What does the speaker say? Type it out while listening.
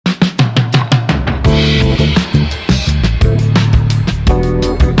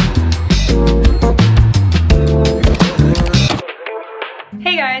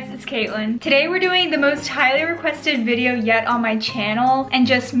everyone. Today we're doing the most highly requested video yet on my channel and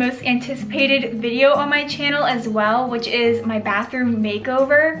just most anticipated video on my channel as well, which is my bathroom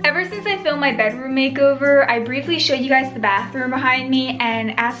makeover. Ever since I filmed my bedroom makeover, I briefly showed you guys the bathroom behind me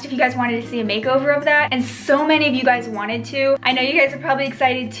and asked if you guys wanted to see a makeover of that, and so many of you guys wanted to. I know you guys are probably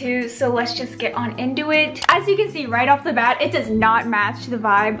excited too, so let's just get on into it. As you can see right off the bat, it does not match the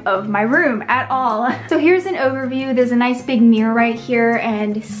vibe of my room at all. So here's an overview. There's a nice big mirror right here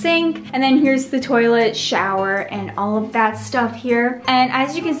and sink, and then here's the toilet, shower, and all of that stuff here. And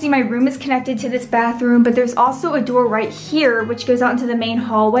as you can see, my room is connected to this bathroom, but there's also a door right here which goes out into the main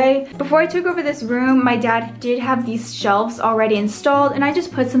hallway. Before I took over this room, my dad did have these shelves already installed, and I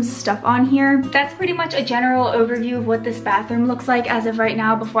just put some stuff on here. That's pretty much a general overview of what this bathroom looks like as of right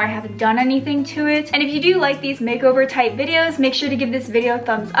now before I have done anything to it. And if you do like these makeover type videos, make sure to give this video a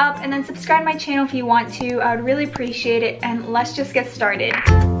thumbs up and then subscribe to my channel if you want to. I would really appreciate it, and let's just get started.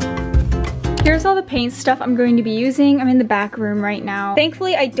 Here's all the paint stuff I'm going to be using. I'm in the back room right now.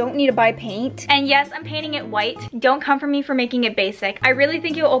 Thankfully, I don't need to buy paint. And yes, I'm painting it white. Don't come for me for making it basic. I really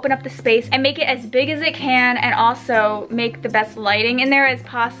think you'll open up the space and make it as big as it can, and also make the best lighting in there as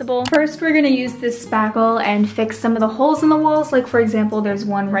possible. First, we're gonna use this spackle and fix some of the holes in the walls. Like for example, there's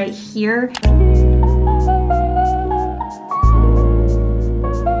one right here.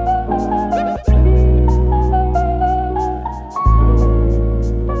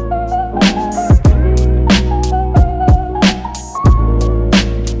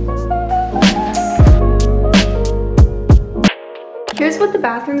 Here's what the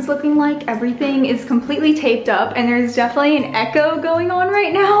bathroom's looking like. Everything is completely taped up, and there's definitely an echo going on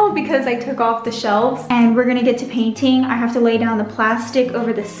right now because I took off the shelves. And we're gonna get to painting. I have to lay down the plastic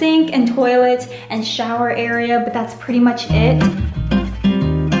over the sink and toilet and shower area, but that's pretty much it.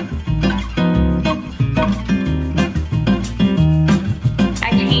 I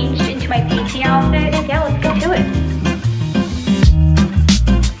changed into my painting outfit. Yeah, let's get to it.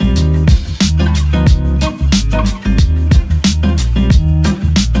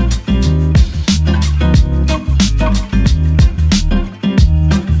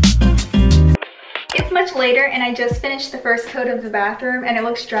 Later, and I just finished the first coat of the bathroom, and it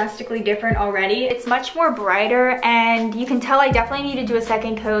looks drastically different already. It's much more brighter, and you can tell I definitely need to do a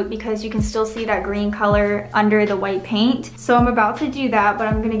second coat because you can still see that green color under the white paint. So I'm about to do that, but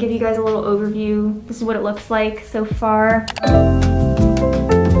I'm gonna give you guys a little overview. This is what it looks like so far.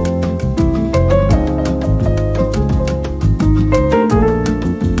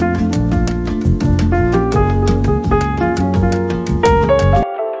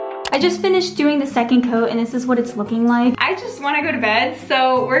 I just finished doing the second coat, and this is what it's looking like. I just want to go to bed,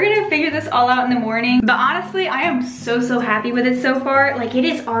 so we're gonna figure this all out in the morning. But honestly, I am so happy with it so far. Like, it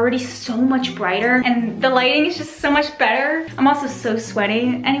is already so much brighter, and the lighting is just so much better. I'm also so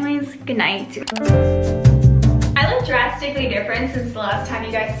sweaty. Anyways, good night. I look drastically different since the last time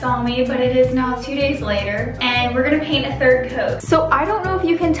you guys saw me, but it is now 2 days later, and we're gonna paint a third coat. So I don't know if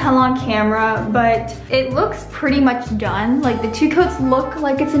you can tell on camera, but it looks pretty much done. Like, the 2 coats look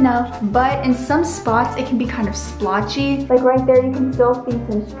like it's enough, but in some spots it can be kind of splotchy. Like right there, you can still see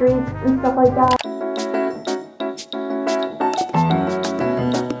some streaks and stuff like that.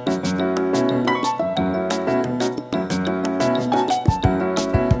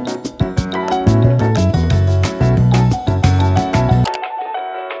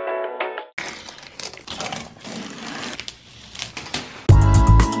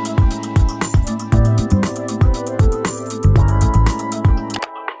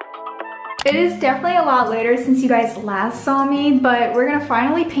 It is definitely a lot later since you guys last saw me, but we're gonna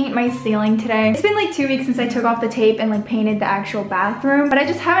finally paint my ceiling today. It's been like 2 weeks since I took off the tape and like painted the actual bathroom, but I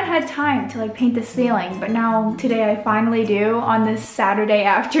just haven't had time to like paint the ceiling. But now today I finally do on this Saturday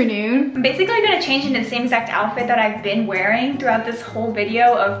afternoon. I'm basically gonna change into the same exact outfit that I've been wearing throughout this whole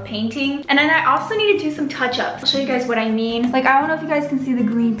video of painting. And then I also need to do some touch-ups. I'll show you guys what I mean. Like, I don't know if you guys can see the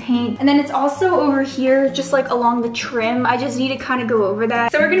green paint. And then it's also over here, just like along the trim. I just need to kind of go over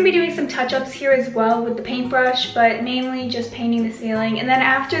that. So we're gonna be doing some touch-ups here as well with the paintbrush, but mainly just painting the ceiling. And then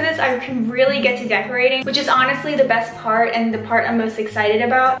after this, I can really get to decorating, which is honestly the best part and the part I'm most excited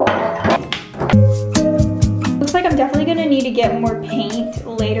about. Looks like I'm definitely gonna need to get more paint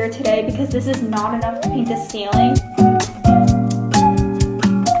later today because this is not enough to paint the ceiling.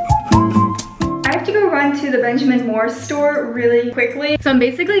 I have to go run to the Benjamin Moore store really quickly. So I'm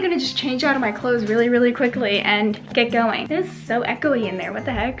basically gonna just change out of my clothes really quickly and get going. It is so echoey in there, what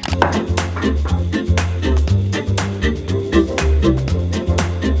the heck?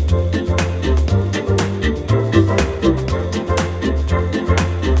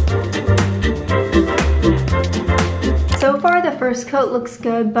 first coat coat looks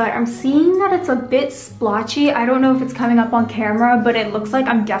good, but I'm seeing that it's a bit splotchy. I don't know if it's coming up on camera, but it looks like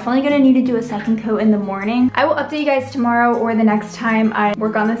I'm definitely gonna need to do a second coat in the morning. I will update you guys tomorrow or the next time I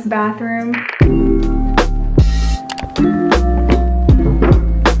work on this bathroom.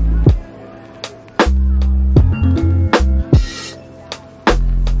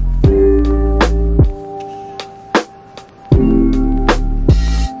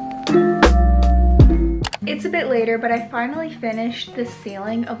 It's a bit later, but I finally finished the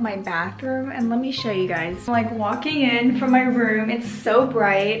ceiling of my bathroom, and let me show you guys. Like, walking in from my room, it's so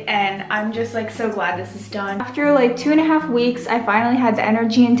bright, and I'm just like so glad this is done. After like 2.5 weeks, I finally had the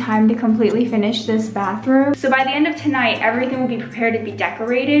energy and time to completely finish this bathroom. So by the end of tonight, everything will be prepared to be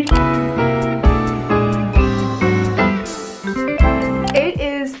decorated.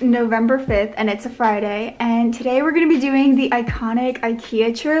 November 5th and it's a Friday, and today we're going to be doing the iconic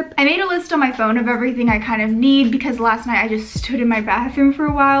IKEA trip. I made a list on my phone of everything I kind of need because last night I just stood in my bathroom for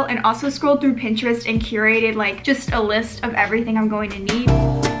a while and also scrolled through Pinterest and curated like just a list of everything I'm going to need.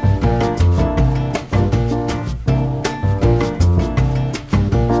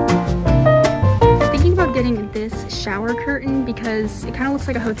 Thinking about getting this shower curtain because it kind of looks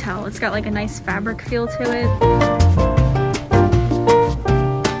like a hotel. It's got like a nice fabric feel to it.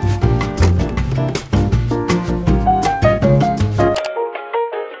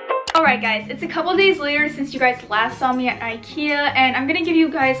 Alright guys, it's a couple days later since you guys last saw me at IKEA, and I'm gonna give you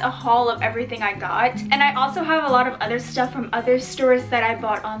guys a haul of everything I got. And I also have a lot of other stuff from other stores that I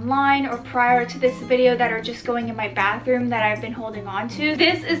bought online or prior to this video that are just going in my bathroom that I've been holding on to.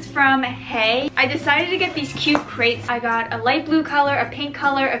 This is from Hey. I decided to get these cute crates. I got a light blue color, a pink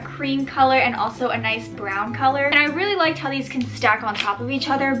color, a cream color, and also a nice brown color. And I really liked how these can stack on top of each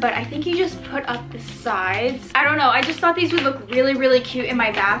other, but I think you just put up the sides. I don't know, I just thought these would look really, really cute in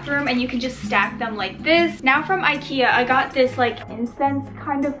my bathroom, and you can just stack them like this. Now from IKEA, I got this like incense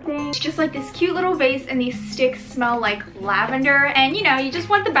kind of thing. It's just like this cute little vase, and these sticks smell like lavender. And you know, you just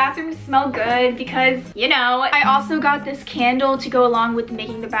want the bathroom to smell good because, you know. I also got this candle to go along with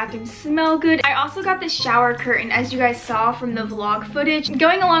making the bathroom smell good. I also got this shower curtain, as you guys saw from the vlog footage.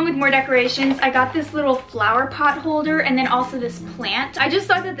 Going along with more decorations, I got this little flower pot holder and then also this plant. I just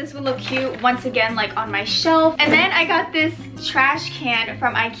thought that this would look cute once again like on my shelf. And then I got this trash can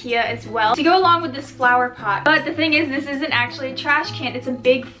from IKEA as well to go along with this flower pot. But the thing is, this isn't actually a trash can, it's a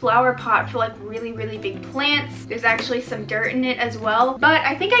big flower pot for like really, really big plants. There's actually some dirt in it as well, but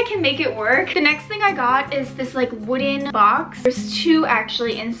I think I can make it work. The next thing I got is this like wooden box. There's two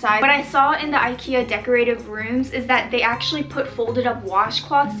actually inside. What I saw in the IKEA decorative rooms is that they actually put folded up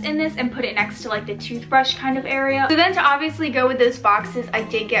washcloths in this and put it next to like the toothbrush kind of area. So then to obviously go with those boxes, I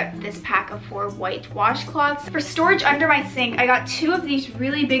did get this pack of 4 white washcloths. For storage under my sink, I got 2 of these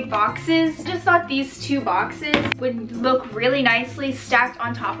really big boxes. I just thought these 2 boxes would look really nicely stacked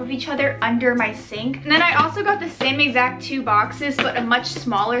on top of each other under my sink. And then I also got the same exact 2 boxes but a much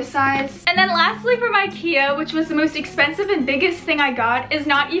smaller size. And then lastly from IKEA, which was the most expensive and biggest thing I got, is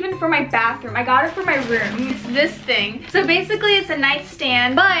not even for my bathroom. I got it for my room. It's this thing. So basically it's a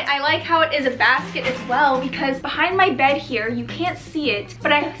nightstand, but I like how it is a basket as well because behind my bed here, you can't see it,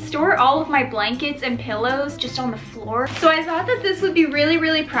 but I store all of my blankets and pillows just on the floor. So I thought that this would be really,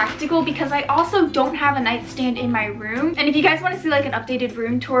 really practical because I also don't have a nightstand in my room. And if you guys want to see like an updated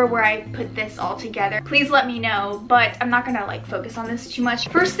room tour where I put this all together, please let me know, but I'm not gonna like focus on this too much.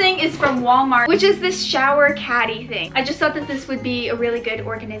 First thing is from Walmart, which is this shower caddy thing. I just thought that this would be a really good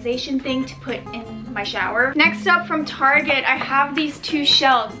organization thing to put in my shower. Next up from Target, I have these 2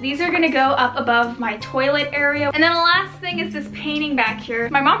 shelves. These are gonna go up above my toilet area. And then the last thing is this painting back here.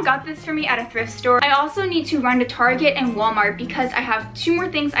 My mom got this for me at a thrift store. I also need to run to Target and Walmart because I have 2 more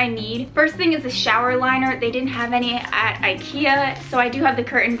things I need. First thing is a shower liner. They didn't have any at IKEA, so I do have the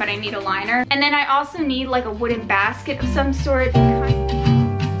curtain, but I need a liner. And then I also need like a wooden basket of some sort.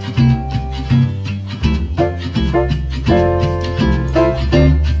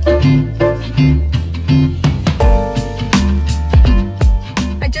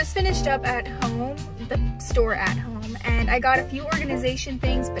 Up at home, the store at home, and I got a few organization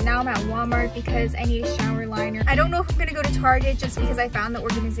things, but now I'm at Walmart because I need a shower liner. I don't know if I'm gonna go to Target just because I found the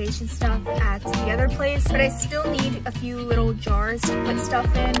organization stuff at the other place, but I still need a few little jars to put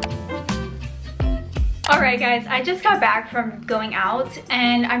stuff in. Alright guys, I just got back from going out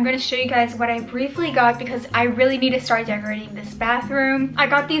and I'm going to show you guys what I briefly got because I really need to start decorating this bathroom. I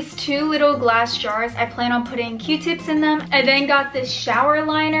got these 2 little glass jars. I plan on putting Q-tips in them. I then got this shower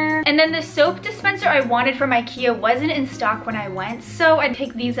liner, and then the soap dispenser I wanted from IKEA wasn't in stock when I went, so I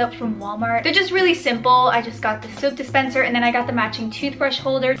picked these up from Walmart. They're just really simple. I just got the soap dispenser and then I got the matching toothbrush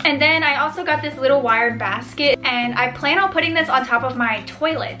holder, and then I also got this little wired basket, and I plan on putting this on top of my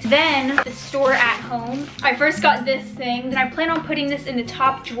toilet. Then the store at home, I first got this thing, then I plan on putting this in the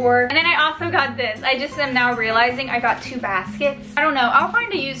top drawer, and then I also got this. I just am now realizing I got 2 baskets. I don't know, I'll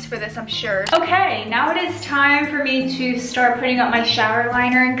find a use for this, I'm sure. Okay, now it is time for me to start putting up my shower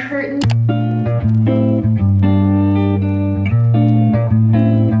liner and curtain.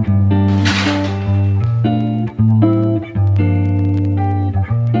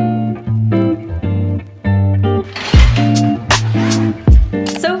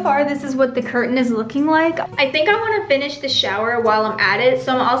 This is what the curtain is looking like. I think I want to finish the shower while I'm at it,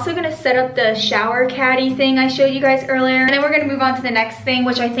 so I'm also going to set up the shower caddy thing I showed you guys earlier, and then we're going to move on to the next thing,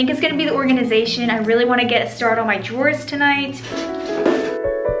 which I think is going to be the organization. I really want to get a start on my drawers tonight.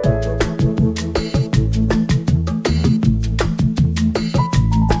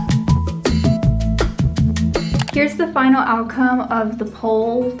 Here's the final outcome of the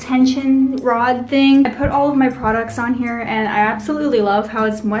pole tension rod thing. I put all of my products on here and I absolutely love how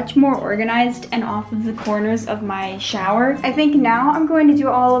it's much more organized and off of the corners of my shower. I think now I'm going to do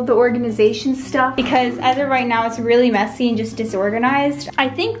all of the organization stuff because as of right now it's really messy and just disorganized. I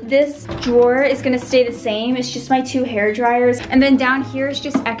think this drawer is going to stay the same. It's just my 2 hair dryers, and then down here is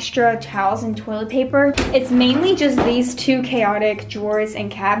just extra towels and toilet paper. It's mainly just these 2 chaotic drawers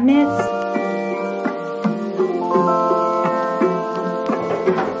and cabinets.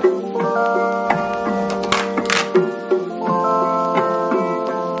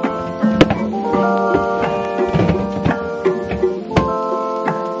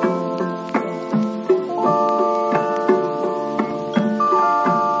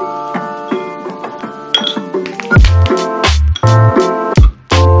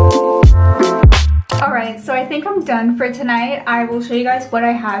 So I think I'm done for tonight. I will show you guys what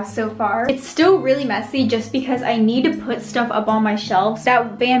I have so far. It's still really messy just because I need to put stuff up on my shelves.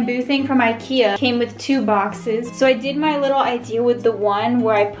 That bamboo thing from IKEA came with 2 boxes. So I did my little idea with the one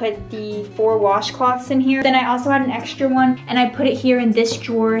where I put the 4 washcloths in here. Then I also had an extra one and I put it here in this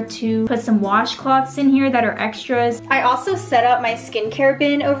drawer to put some washcloths in here that are extras. I also set up my skincare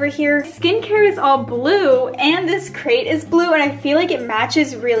bin over here. Skincare is all blue and this crate is blue and I feel like it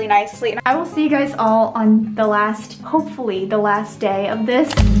matches really nicely. I will see you guys all on the last, hopefully the last day of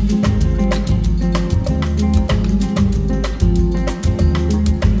this.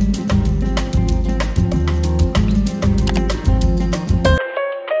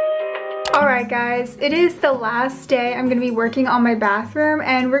 Alright guys, it is the last day I'm going to be working on my bathroom,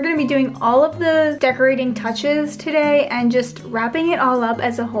 and we're going to be doing all of the decorating touches today and just wrapping it all up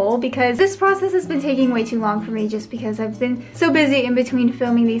as a whole because this process has been taking way too long for me just because I've been so busy in between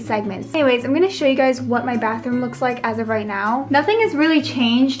filming these segments. Anyways, I'm going to show you guys what my bathroom looks like as of right now. Nothing has really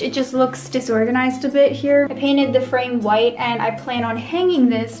changed, it just looks disorganized a bit here. I painted the frame white and I plan on hanging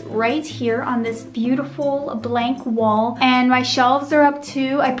this right here on this beautiful blank wall, and my shelves are up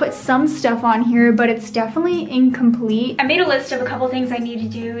too. I put some stuff on here, but it's definitely incomplete. I made a list of a couple things I need to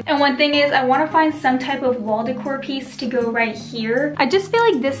do, and one thing is I want to find some type of wall decor piece to go right here. I just feel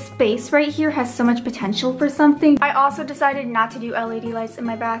like this space right here has so much potential for something. I also decided not to do LED lights in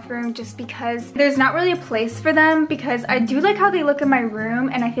my bathroom just because there's not really a place for them, because I do like how they look in my room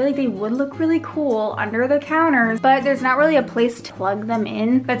and I feel like they would look really cool under the counters, but there's not really a place to plug them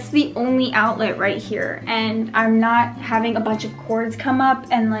in. That's the only outlet right here, and I'm not having a bunch of cords come up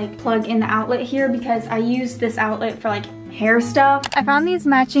and like plug in the outlet here because I use this outlet for like hair stuff. I found these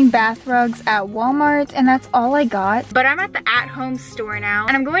matching bath rugs at Walmart and that's all I got. But I'm at the at-home store now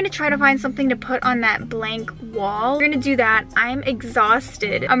and I'm going to try to find something to put on that blank wall. We're gonna do that. I'm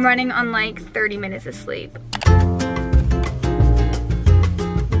exhausted. I'm running on like 30 minutes of sleep.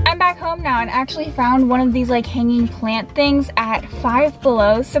 I'm back home now and actually found one of these like hanging plant things at Five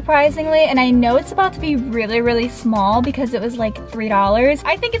Below, surprisingly, and I know it's about to be really small because it was like $3.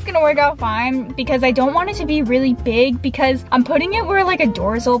 I think it's gonna work out fine because I don't want it to be really big because I'm putting it where like a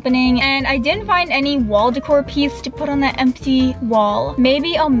door's opening, and I didn't find any wall decor piece to put on that empty wall.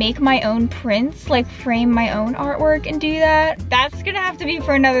 Maybe I'll make my own prints, like frame my own artwork and do that. That's gonna have to be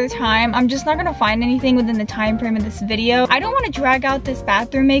for another time. I'm just not gonna find anything within the time frame of this video. I don't want to drag out this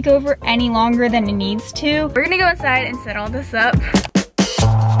bathroom makeover any longer than it needs to. We're gonna go inside and set all this up.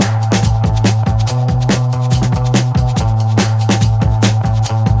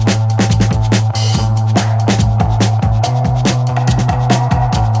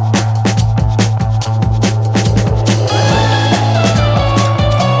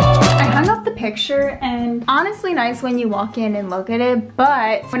 picture and honestly nice when you walk in and look at it,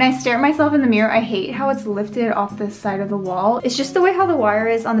 but when I stare at myself in the mirror, I hate how it's lifted off this side of the wall. It's just the way how the wire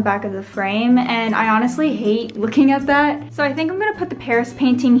is on the back of the frame, and I honestly hate looking at that. So I think I'm gonna put the Paris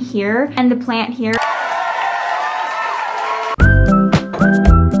painting here and the plant here.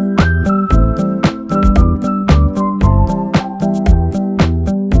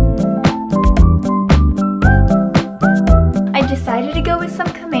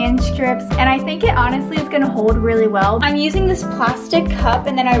 And I think it honestly is gonna hold really well. I'm using this plastic cup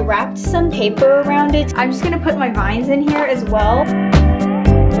and then I wrapped some paper around it. I'm just gonna put my vines in here as well.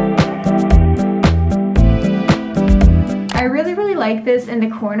 I really like this in the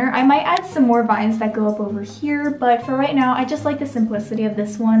corner. I might add some more vines that go up over here, but for right now, I just like the simplicity of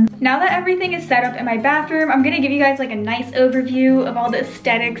this one. Now that everything is set up in my bathroom, I'm gonna give you guys like a nice overview of all the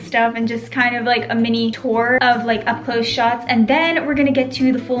aesthetic stuff and just kind of like a mini tour of like up close shots. And then we're gonna get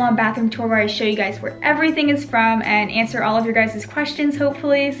to the full on bathroom tour where I show you guys where everything is from and answer all of your guys' questions,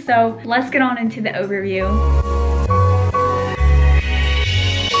 hopefully. So let's get on into the overview.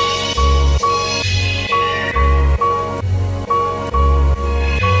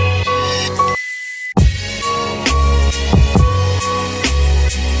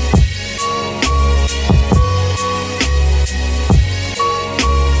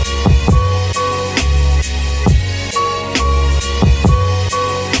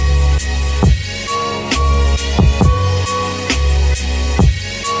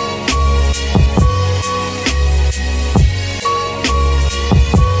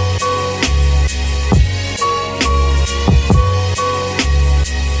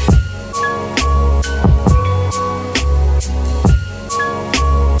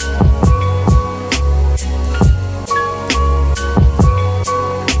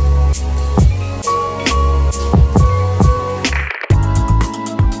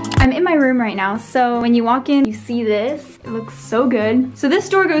 Right now. So when you walk in, you see this. It looks so good. So this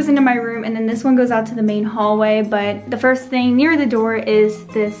door goes into my room and then this one goes out to the main hallway, but the first thing near the door is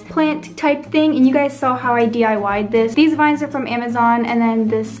this plant type thing, and you guys saw how I DIY'd this. These vines are from Amazon, and then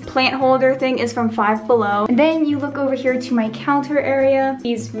this plant holder thing is from Five Below. And then you look over here to my counter area.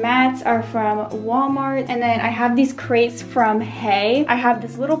 These mats are from Walmart, and then I have these crates from Hay. I have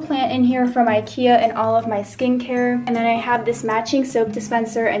this little plant in here from IKEA and all of my skincare, and then I have this matching soap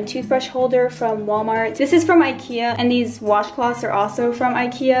dispenser and toothbrush holder from Walmart. This is from IKEA, and these washcloths are also from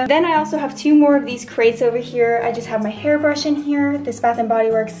IKEA. Then I also have two more of these crates over here. I just have my hairbrush in here, this Bath & Body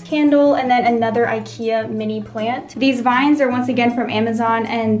Works candle, and then another IKEA mini plant. These vines are once again from Amazon,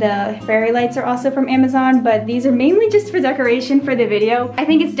 and the fairy lights are also from Amazon, but these are mainly just for decoration for the video. I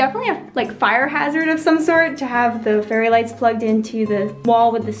think it's definitely a like fire hazard of some sort to have the fairy lights plugged into the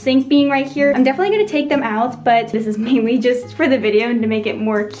wall with the sink being right here. I'm definitely gonna take them out, but this is mainly just for the video and to make it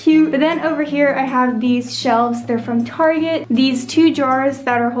more cute. But then over here I have these shelves. They're from Target. These two jars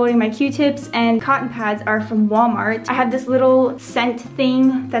that are holding my Q-tips and cotton pads are from Walmart. I have this little scent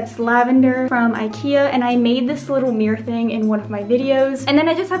thing that's lavender from IKEA, and I made this little mirror thing in one of my videos. And then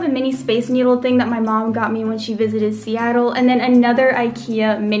I just have a mini Space Needle thing that my mom got me when she visited Seattle, and then another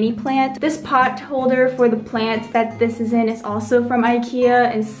IKEA mini plant. This pot holder for the plant that this is in is also from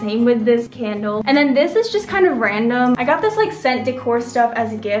IKEA, and same with this candle. And then this is just kind of random. I got this like scent decor stuff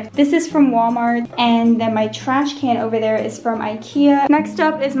as a gift. This is from Walmart, and then my trash can over there is from IKEA. Next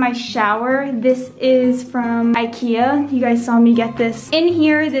up is my shower. This is from IKEA. You guys saw me get this. In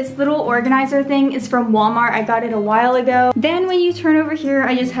here, this little organizer thing is from Walmart. I got it a while ago. Then when you turn over here,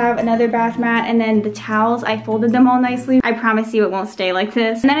 I just have another bath mat, and then the towels, I folded them all nicely. I promise you it won't stay like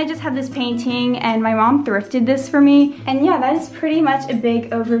this. And then I just have this painting, and my mom thrifted this for me. And yeah, that is pretty much a big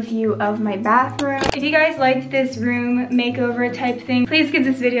overview of my bathroom. If you guys liked this room makeover type thing, please give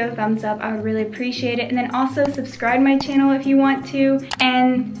this video a thumbs up. I would really appreciate it. And then also subscribe to my channel if you want to,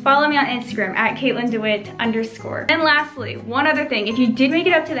 and follow me on Instagram at kkatelyndewitt_. And lastly, one other thing, if you did make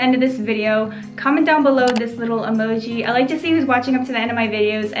it up to the end of this video, comment down below this little emoji. I like to see who's watching up to the end of my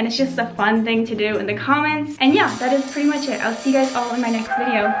videos, and it's just a fun thing to do in the comments. And yeah, that is pretty much it. I'll see you guys all in my next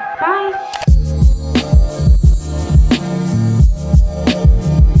video. Bye!